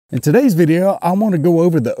In today's video, I want to go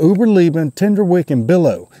over the Uberleben tinder wick and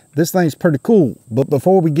bellow. This thing's pretty cool, but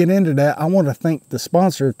before we get into that, I want to thank the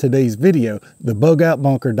sponsor of today's video, the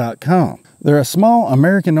bugoutbunker.com. They're a small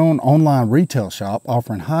American-owned online retail shop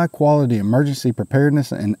offering high-quality emergency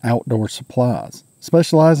preparedness and outdoor supplies,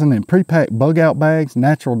 specializing in pre-packed bug-out bags,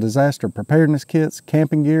 natural disaster preparedness kits,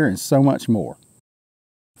 camping gear, and so much more.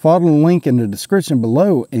 Follow the link in the description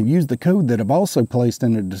below and use the code that I've also placed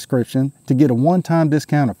in the description to get a one-time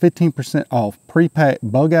discount of 15% off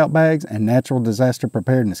pre-packed bug-out bags and natural disaster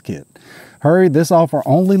preparedness kit. Hurry, this offer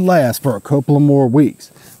only lasts for a couple of more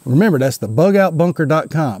weeks. Remember, that's the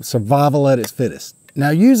bugoutbunker.com, survival at its fittest. Now,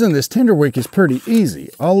 using this tinder wick is pretty easy.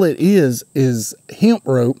 All it is hemp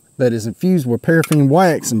rope that is infused with paraffin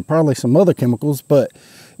wax and probably some other chemicals, but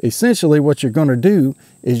essentially what you're going to do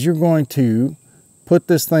is you're going to put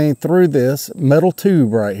this thing through this metal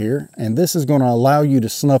tube right here, and this is going to allow you to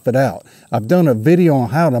snuff it out. I've done a video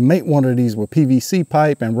on how to make one of these with PVC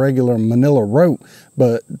pipe and regular manila rope,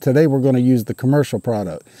 but today we're going to use the commercial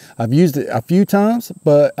product. I've used it a few times,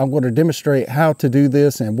 but I'm going to demonstrate how to do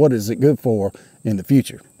this and what is it good for in the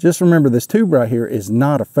future. Just remember, this tube right here is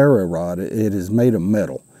not a ferro rod. It is made of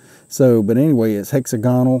metal. So, but anyway, it's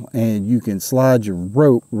hexagonal, and you can slide your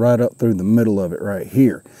rope right up through the middle of it right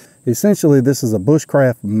here. Essentially, this is a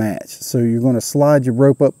bushcraft match. So you're going to slide your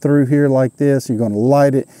rope up through here like this. You're going to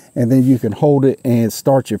light it, and then you can hold it and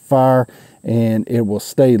start your fire, and it will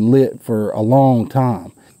stay lit for a long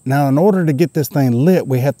time. Now, in order to get this thing lit,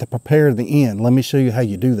 we have to prepare the end. Let me show you how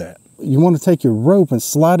you do that. You want to take your rope and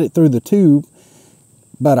slide it through the tube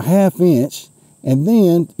about a ½ inch, and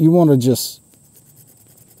then you want to just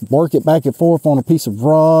work it back and forth on a piece of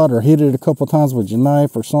rod or hit it a couple times with your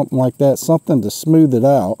knife or something like that, something to smooth it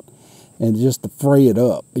out and just to fray it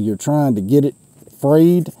up. You're trying to get it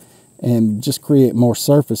frayed and just create more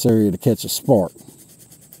surface area to catch a spark.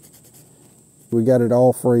 We got it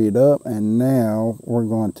all frayed up, and now we're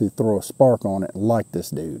going to throw a spark on it like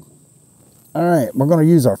this dude. All right, we're going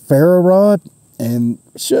to use our ferro rod, and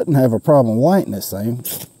shouldn't have a problem lighting this thing.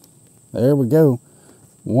 There we go.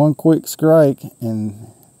 One quick strike and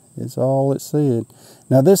it's all it said.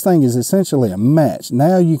 Now, this thing is essentially a match.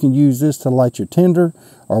 Now you can use this to light your tinder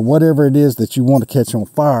or whatever it is that you want to catch on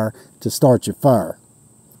fire to start your fire.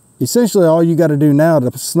 Essentially, all you got to do now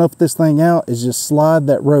to snuff this thing out is just slide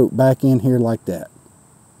that rope back in here like that.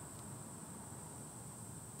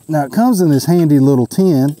 Now, it comes in this handy little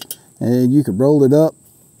tin, and you could roll it up,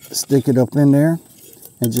 stick it up in there,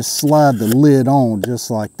 and just slide the lid on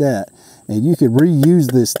just like that. And you could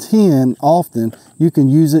reuse this tin often. You can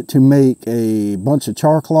use it to make a bunch of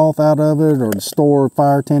char cloth out of it, or to store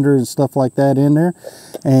fire tinder and stuff like that in there.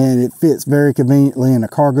 And it fits very conveniently in a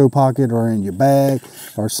cargo pocket or in your bag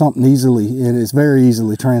or something easily. It is very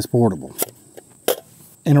easily transportable.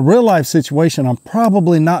 In a real life situation, I'm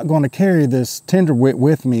probably not going to carry this tinder wick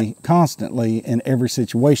with me constantly in every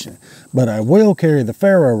situation, but I will carry the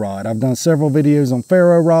ferro rod. I've done several videos on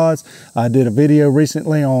ferro rods. I did a video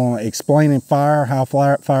recently on explaining fire, how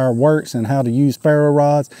fire works, and how to use ferro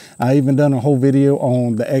rods. I even done a whole video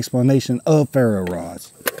on the explanation of ferro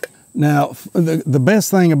rods. Now, the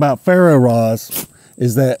best thing about ferro rods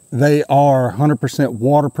is that they are 100%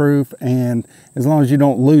 waterproof, and as long as you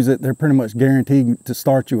don't lose it, they're pretty much guaranteed to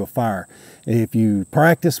start you a fire. If you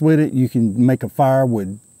practice with it, you can make a fire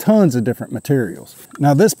with tons of different materials.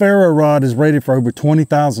 Now, this ferro rod is rated for over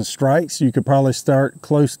 20,000 strikes. You could probably start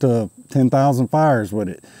close to 10,000 fires with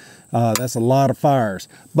it. That's a lot of fires.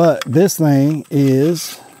 But this thing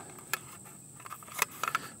is...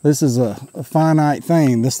 This is a finite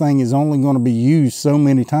thing. This thing is only going to be used so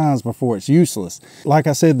many times before it's useless. Like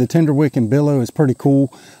I said, the tinder wick and bellow is pretty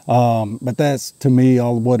cool, but that's, to me,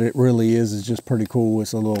 all what it really is just pretty cool.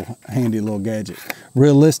 It's a little handy little gadget.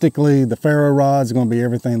 Realistically, the ferro rod is going to be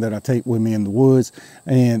everything that I take with me in the woods,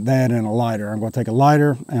 and that and a lighter. I'm going to take a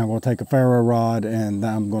lighter, and I'm going to take a ferro rod, and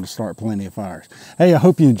I'm going to start plenty of fires. Hey, I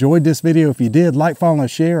hope you enjoyed this video. If you did, like, follow, and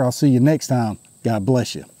share. I'll see you next time. God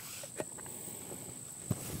bless you.